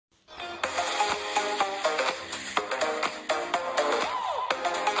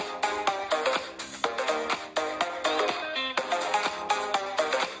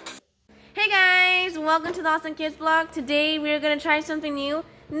welcome to the Awesome Kids Vlog. Today we're gonna try something new,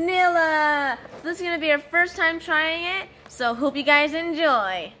 Nilla. So this is gonna be our first time trying it, so hope you guys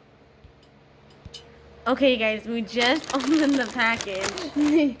enjoy. Okay guys, we just opened the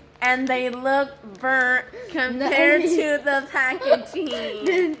package and they look burnt compared to the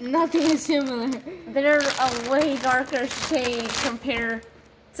packaging. Nothing is similar. They're a way darker shade compared to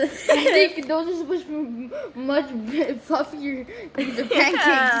this. I think those are supposed to be much fluffier than the pancakes.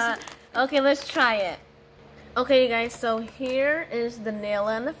 Yeah. Okay, let's try it. Okay, guys, so here is the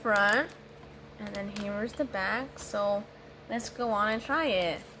Nilla in the front, and then here's the back. So let's go on and try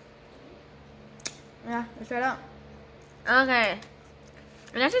it. Yeah, let's try it out. Okay.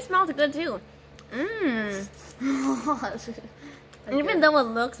 It actually smells good too. Mmm. Even though it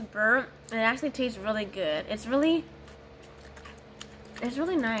looks burnt, it actually tastes really good. It's really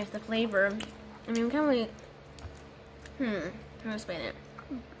nice, the flavor. I mean, can we? How do I explain it?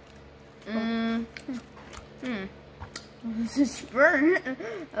 This is burnt.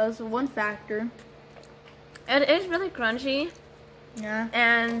 That's one factor. It is really crunchy. Yeah.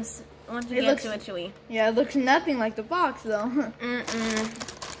 And once you get to it, chewy. Yeah, it looks nothing like the box though.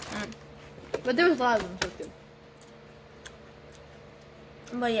 But there was a lot of them, so it's good.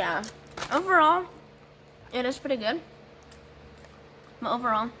 But yeah, overall, it is pretty good. But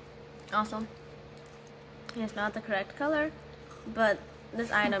overall, also, it's not the correct color, but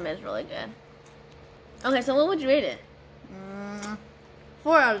this item is really good. Okay, so what would you rate it?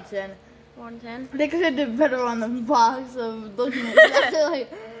 4 out of 10. 4 out of 10? They could have done better on the box of looking at it. I feel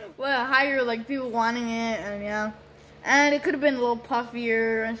like, well, higher, like, people wanting it, and yeah. And it could have been a little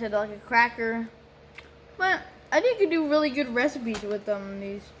puffier instead of, like, a cracker. But I think you could do really good recipes with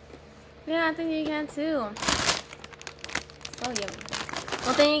these. Yeah, I think you can too. So yummy.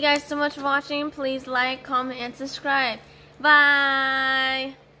 Well, thank you guys so much for watching. Please like, comment, and subscribe.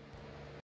 Bye!